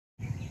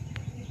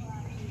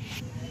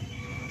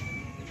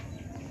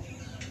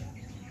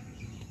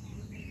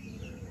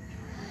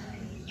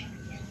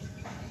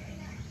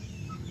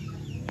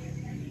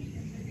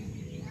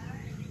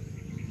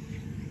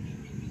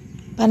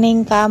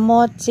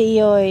Paningkamot si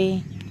Iyoy.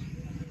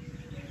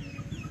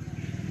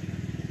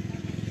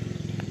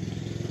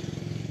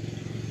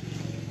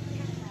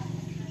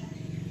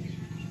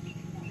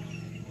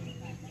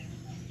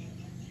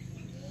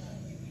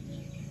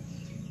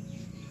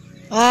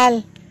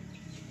 Mal.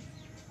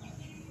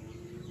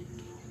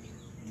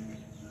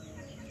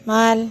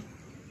 Mal.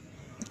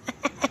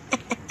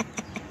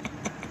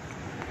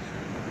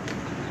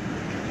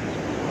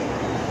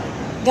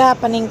 Ga,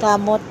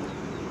 paningkamot.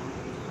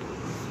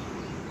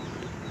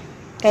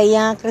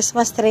 Kaya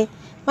Christmas tree.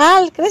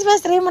 Mal,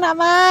 Christmas tree mo na,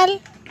 Mal.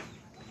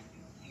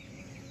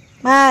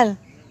 Mal.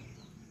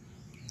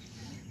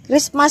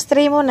 Christmas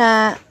tree mo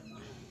na.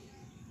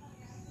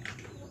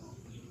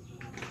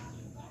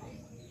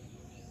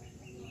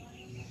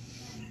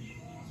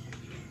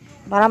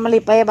 Para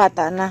malipay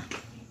bata na.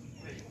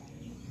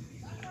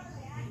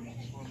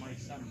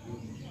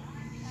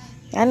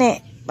 Yan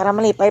eh, para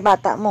malipay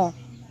bata mo.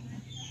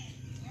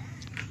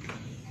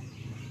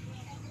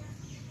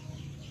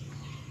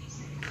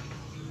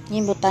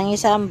 Yung butangi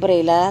sa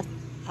umbrella.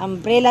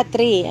 Umbrella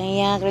tree. Ang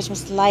iyang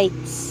Christmas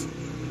lights.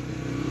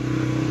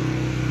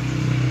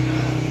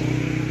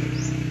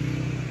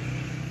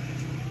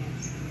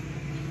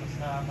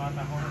 Sa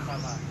bata ko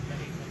sama.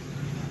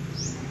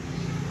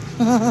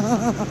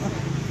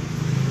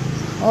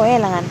 Oo,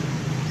 langan.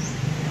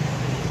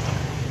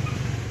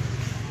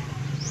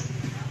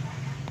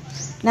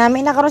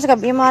 Namin na karon sa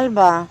gabi, mahal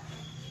ba?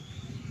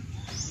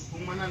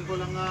 Kung manan ko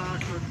lang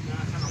short na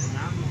sa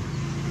nakuna mo.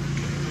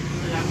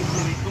 Kaya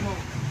abis ko mo.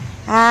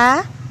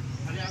 Ha?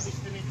 Kaya abis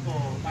ko.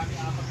 Tani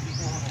apat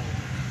dito ako.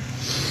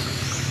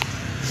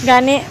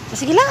 Gani.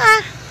 Sige lang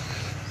ah.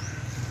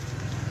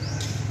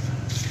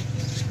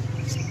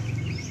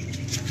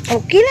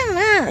 Okay lang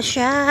nga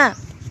siya.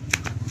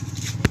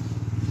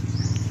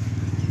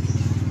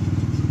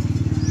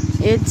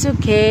 It's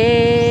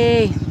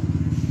okay.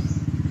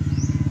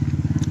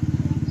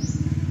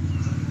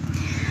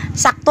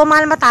 Sakto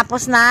mahal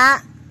matapos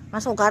na.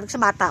 Masugat sa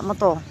bata mo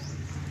to.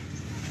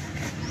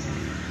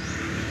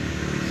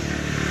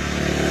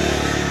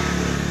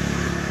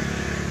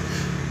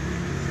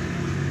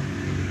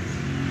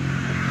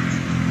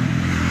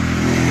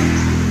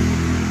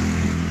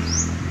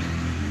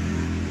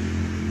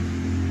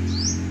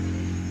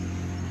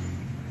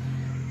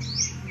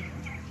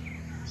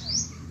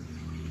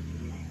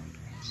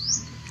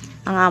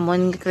 Ang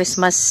amon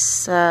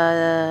Christmas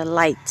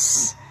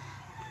lights.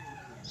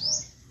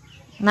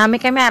 Nami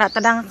kami ara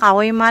tadang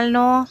kahoy mal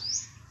no.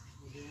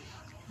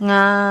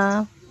 Nga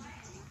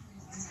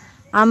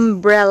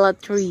umbrella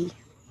tree.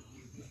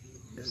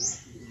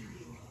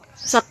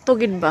 Sakto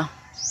gid ba?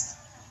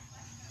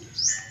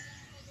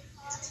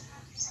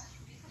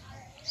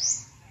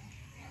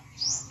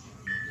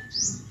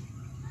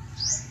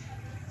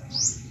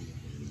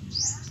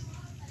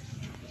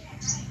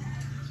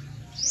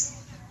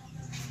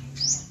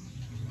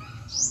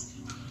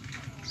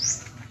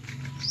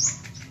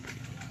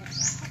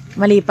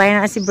 Malipay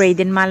na si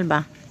Braden Mal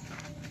ba?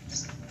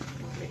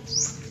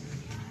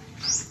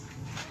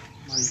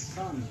 My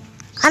son.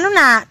 Ano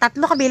na? 3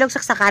 kabilog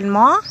saksakan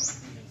mo?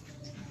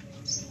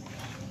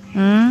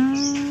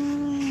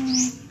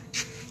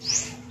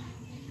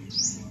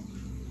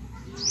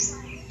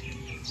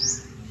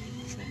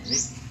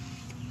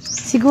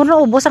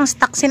 Siguro ubos ang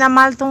stock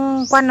sinamal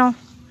tong kwano.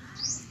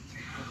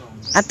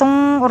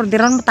 Atong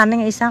orderon mo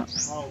taning isang.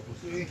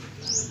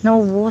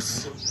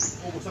 Naubos.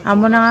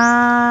 Amo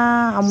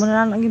na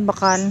lang ang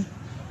bakal.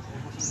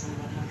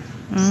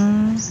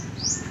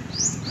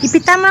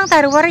 Ipita mo lang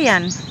tarwar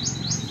yan.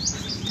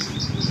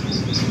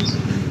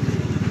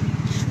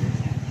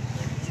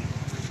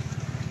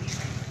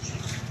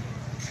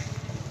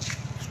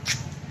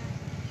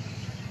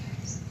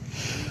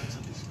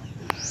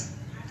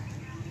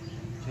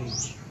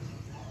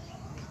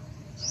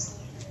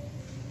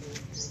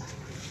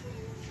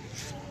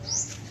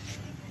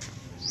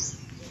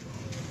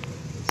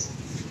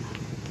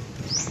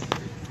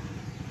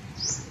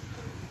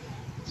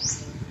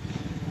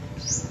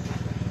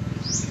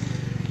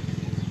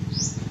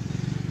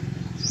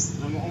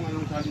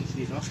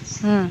 Dito?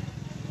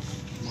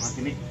 Mga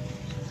tinik.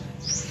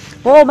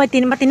 Oo,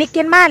 matinik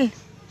yan, Mal.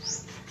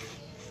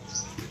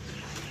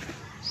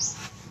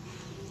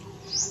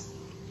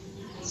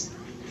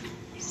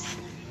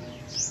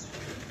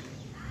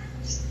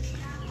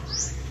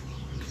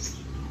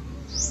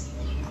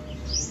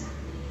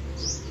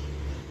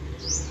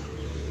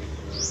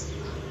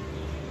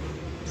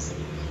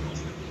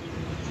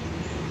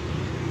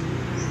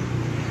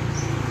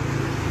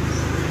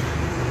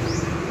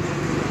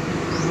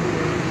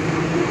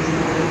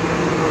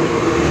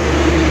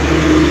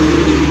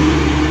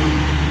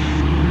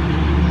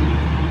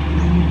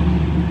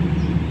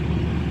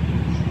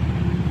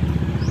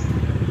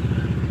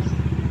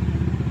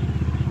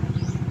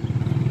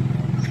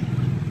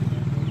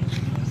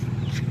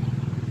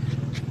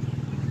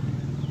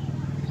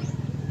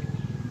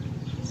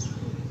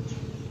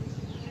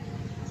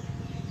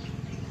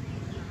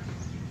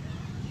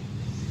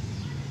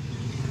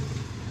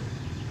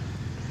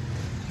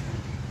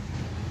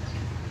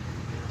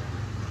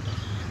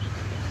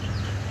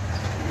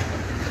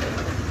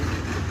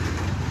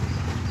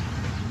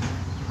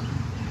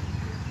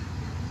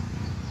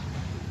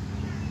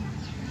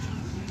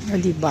 O,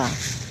 diba?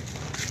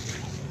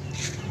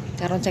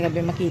 Karon sa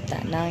gabi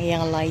makita ng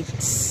iyang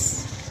lights.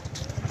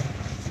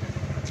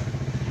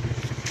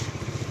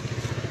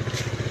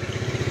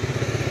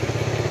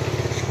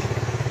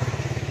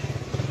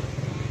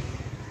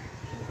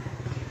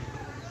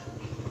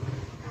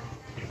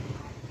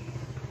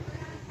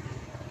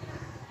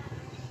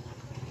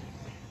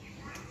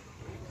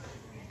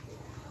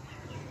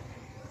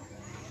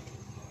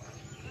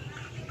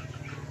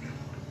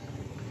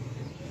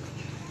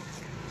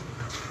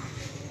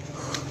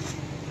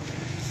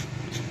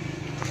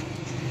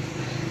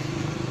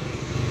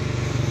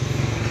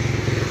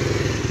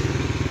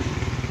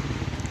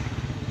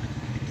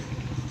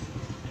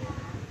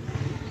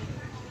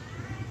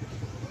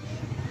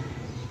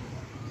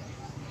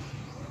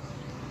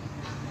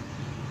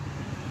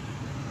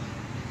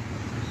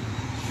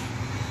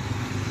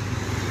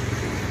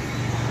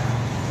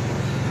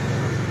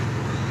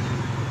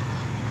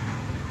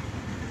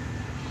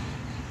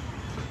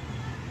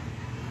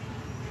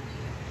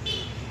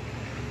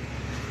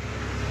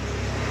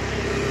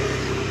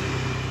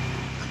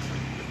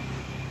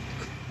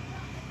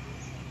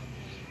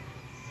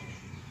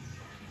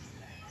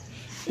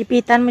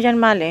 Ipitan mo dyan,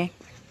 Mali.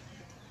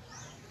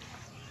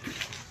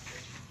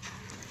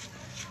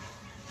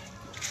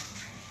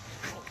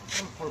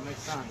 For my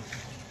son.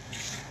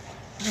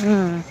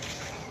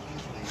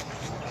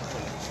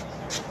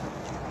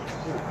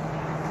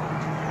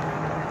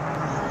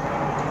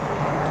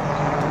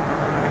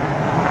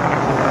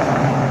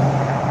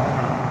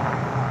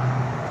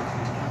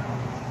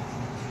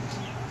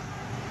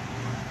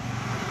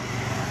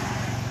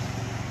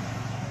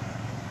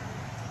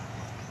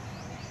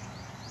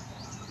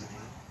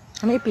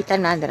 Ano ipitan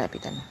na? Andara,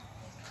 ipitan.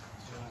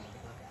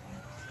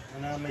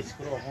 Ano may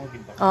screw ako, di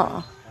ba?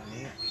 Oo.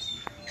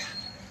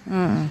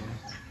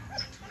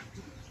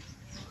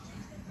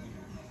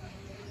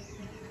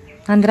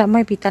 Andra,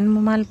 mo ipitan mo,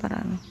 Mal,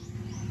 para ano.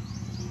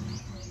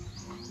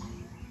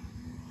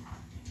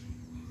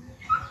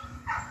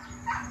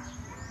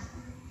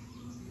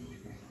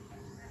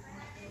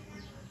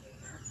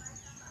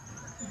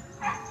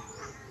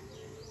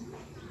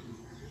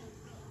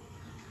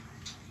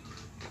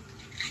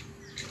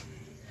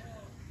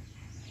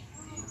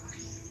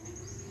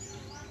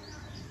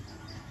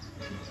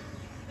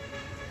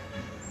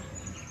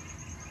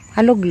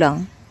 Halog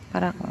lang.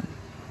 Para ko.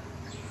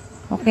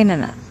 Okay na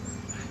na.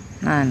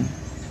 Nan.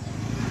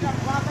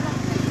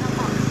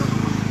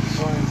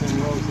 Thorns and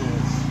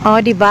roses. Oh,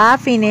 di ba?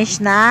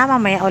 Finish na.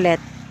 Mamaya ulit.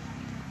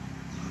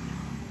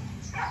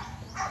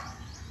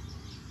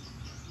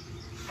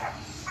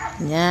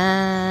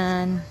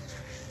 Yan.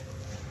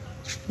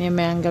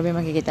 Mamayang gabi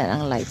makikita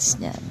ang lights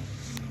niyan.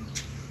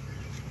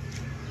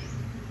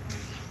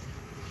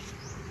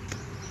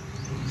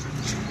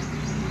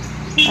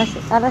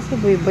 Aras si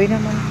Boy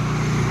naman.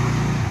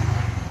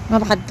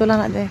 Mapakadto lang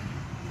na de.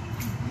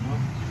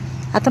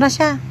 Ato na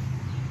siya.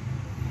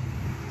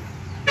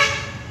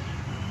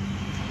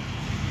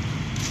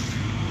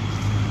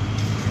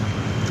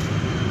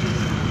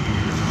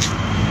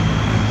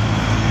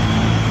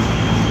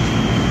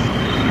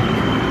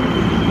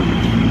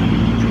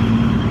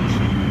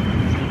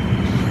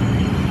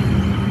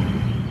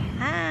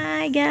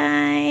 Hi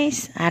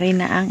guys. Ari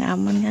na ang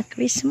amon nga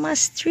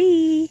Christmas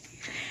tree.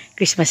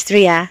 Christmas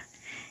tree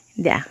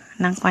Hindi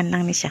nang kwan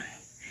lang ni siya.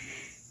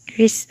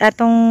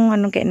 Atong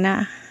anong kaya na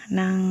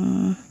ng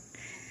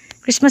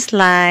Christmas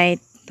light.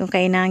 Itong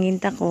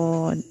kainangin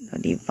takod. O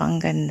di ba ang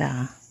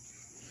ganda.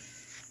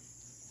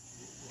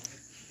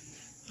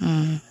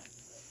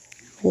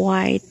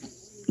 White,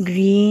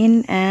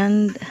 green,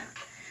 and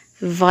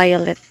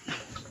violet.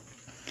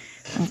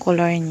 Ang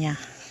color niya.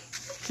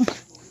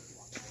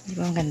 Di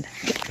ba ang ganda?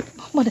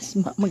 Madas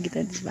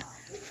magita, di ba?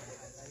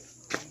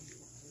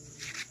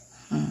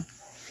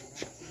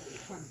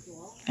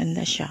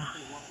 Ganda siya.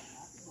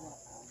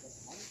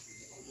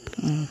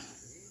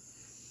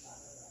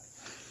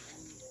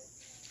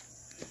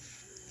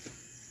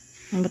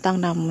 Ang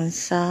butang naman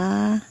sa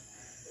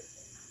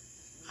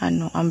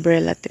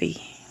umbrella tree.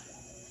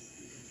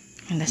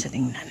 Ganda sa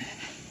tingnan.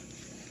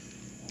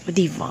 O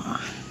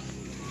diba?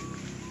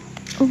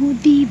 O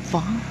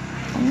diba?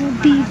 O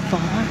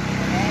diba?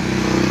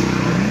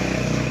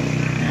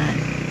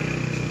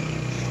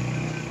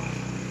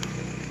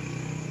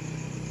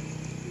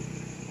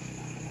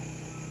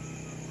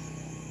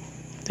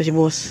 Ito si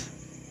boss.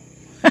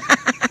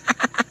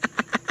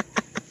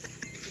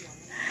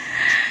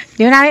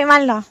 Di mo namin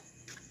mal, no?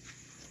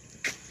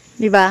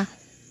 Diba?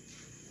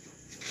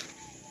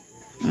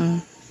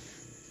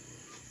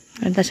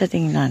 Ganda sa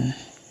tingnan.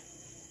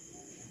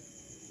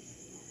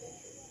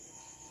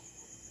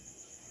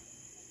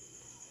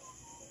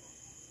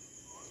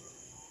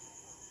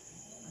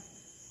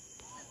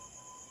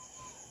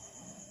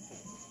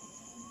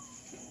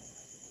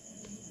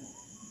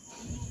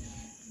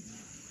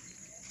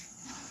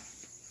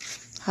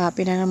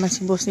 Happy na naman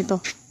si boss nito.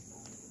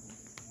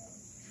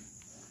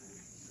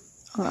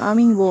 Ang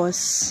aming boss.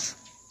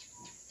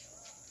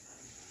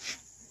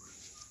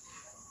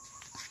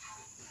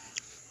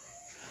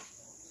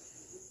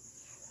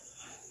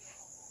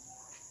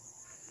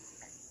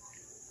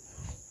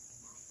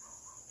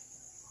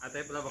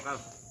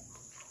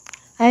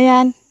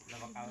 Ayan.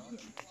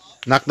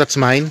 Nak, that's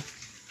mine.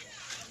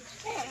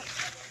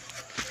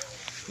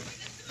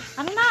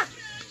 Ano na?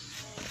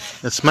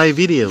 That's my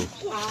video.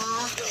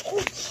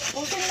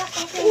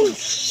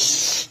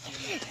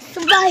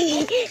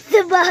 Sabay!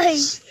 Sabay!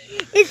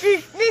 Is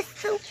this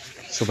so?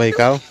 Sabay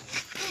ikaw?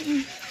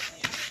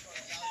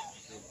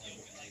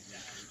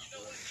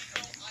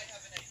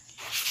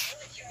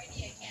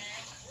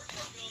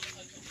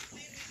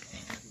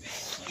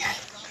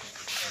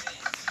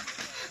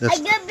 I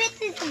got bit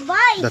to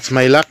sabay! That's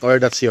my luck or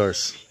that's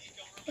yours?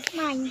 It's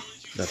mine.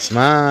 That's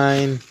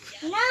mine.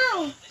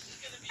 No!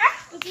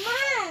 It's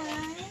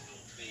mine!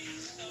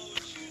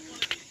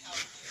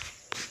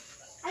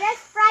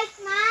 Let's price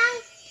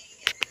mine!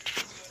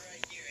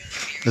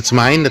 That's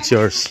mine, that's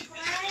yours.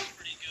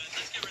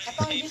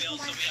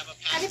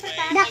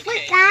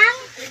 Dakot lang!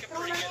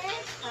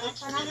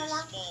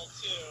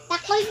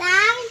 Dakot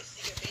lang!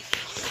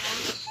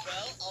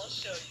 Well, I'll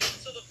show you.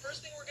 So the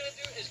first thing we're gonna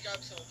do is grab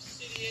some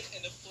obsidian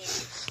and a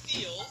flint and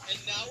steel, and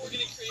now we're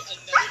gonna create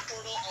another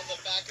portal on the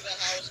back of the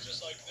house,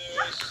 just like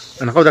this.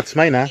 Ano ko, that's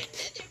mine, ha?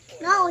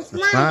 No, it's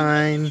That's mine.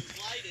 mine.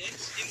 Slide it.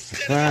 That's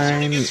Instead of mine.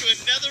 turning into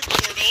another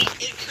portal,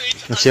 it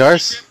creates That's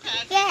yours?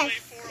 Yes.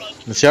 for us.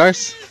 That's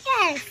yours?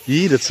 Yes.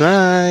 Yee, that's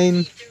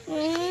mine.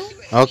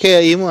 Okay,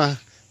 ayun mo, ah.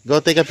 Go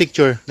take a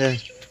picture. There.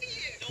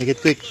 Make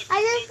it quick. I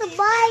just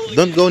sabay.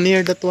 Don't go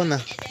near that one,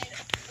 ah.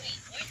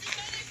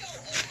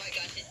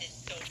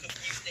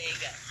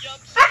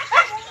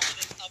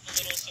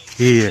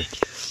 Here.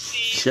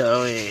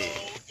 Show it.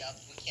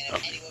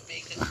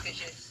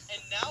 And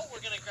now we're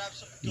gonna grab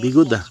some Be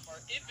good, ah. from our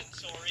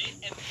inventory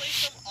and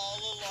place them all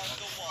along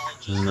the wall,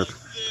 just like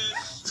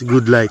this. It's a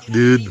good light,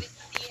 dude. Yup.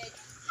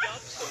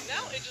 So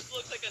now it just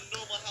looks like a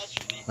normal house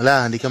from the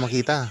Wala, hindi ka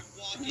makita.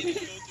 walk in and go through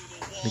the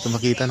wall. Hindi ka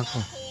makita, nako.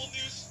 Whole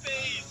new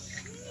space.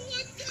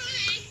 What the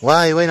heck?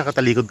 Why,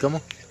 nakatalikod ka mo.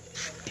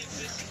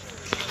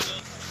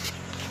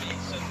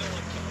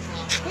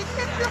 This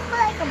just looks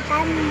like a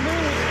bamboo.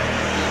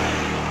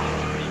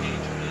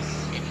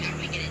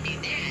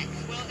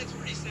 Well, it's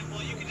pretty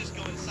simple. You can just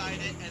go inside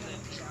it and then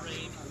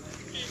drain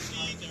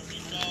 50. There we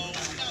go.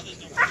 Now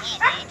there's no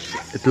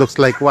lava. It looks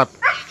like what? This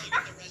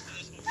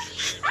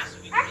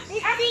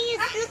thing is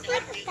looks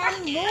like a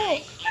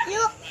bamboo.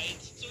 Look,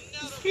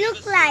 it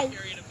looks like.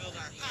 Area to build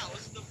our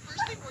house. The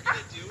first thing we're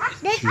gonna do is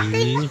This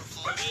thing.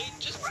 hallway,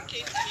 just in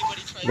case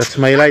anybody tries That's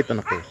my light,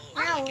 anak ko.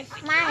 No,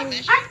 it's mine.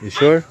 You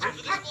sure?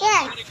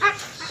 Yes.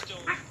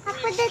 stone I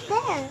put it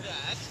there.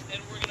 that,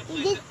 and we're gonna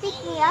You just pick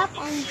me up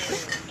and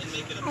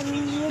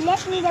you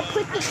let me to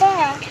put it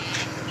there.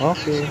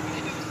 Okay.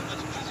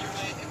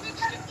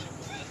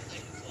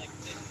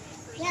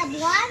 You have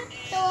 1,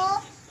 2,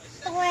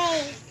 3.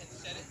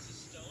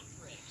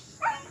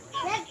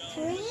 That's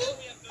 3.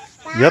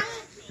 5. Yep.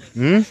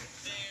 Hmm?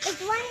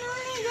 It's one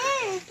only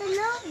there. It's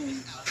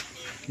alone.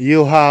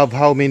 You have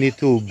how many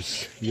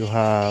tubes? You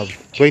have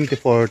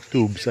 24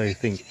 tubes, I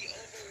think.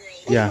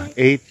 Yeah,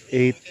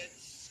 8.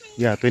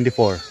 Yeah,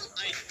 24.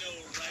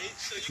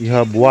 You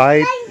have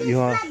white, you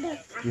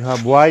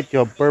have white, you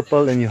have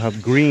purple, and you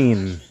have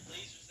green.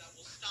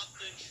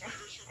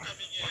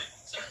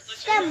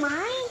 Is that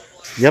mine?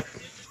 Yep.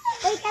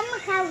 Wait, I'm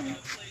gonna count.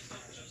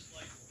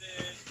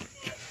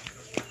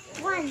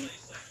 1,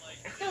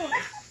 2,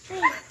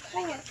 3,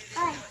 4,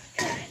 5,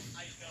 6,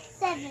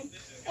 7,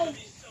 8,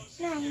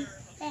 9,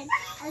 10,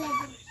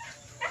 11,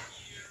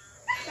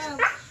 12,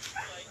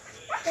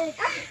 13,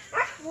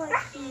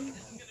 14,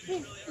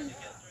 15,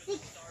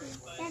 16,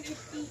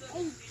 17,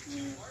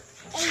 18,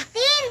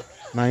 18.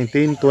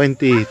 19,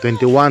 20,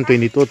 21,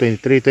 22,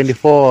 23,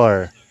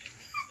 24.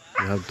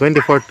 You have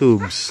 24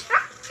 tubes.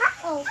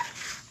 Oh,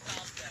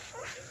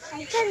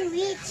 I can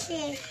reach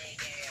it.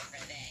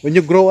 When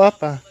you grow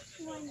up, 1, 2,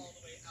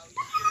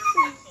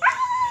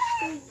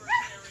 3,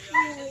 4,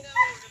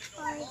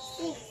 5,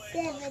 6,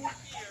 7,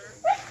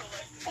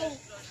 8,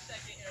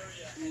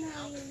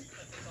 9,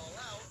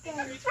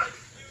 10,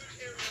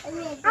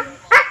 11, 12,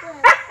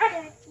 13,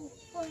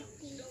 14,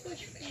 15,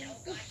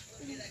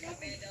 16,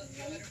 17,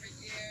 18,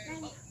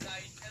 19,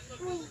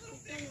 20,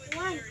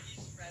 21.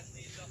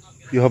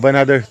 you have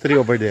another 3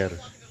 over there.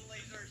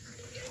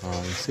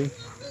 Oh, you see?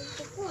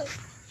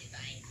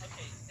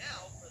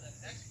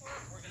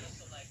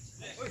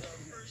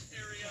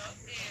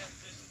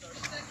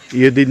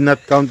 You did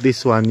not count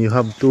this one. You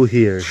have 2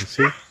 here. You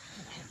see? Oh,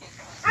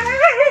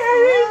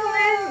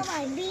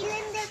 I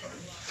feeling this.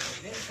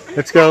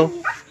 Let's go.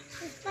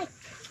 It's like,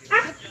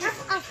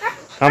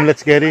 Come,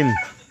 let's get in.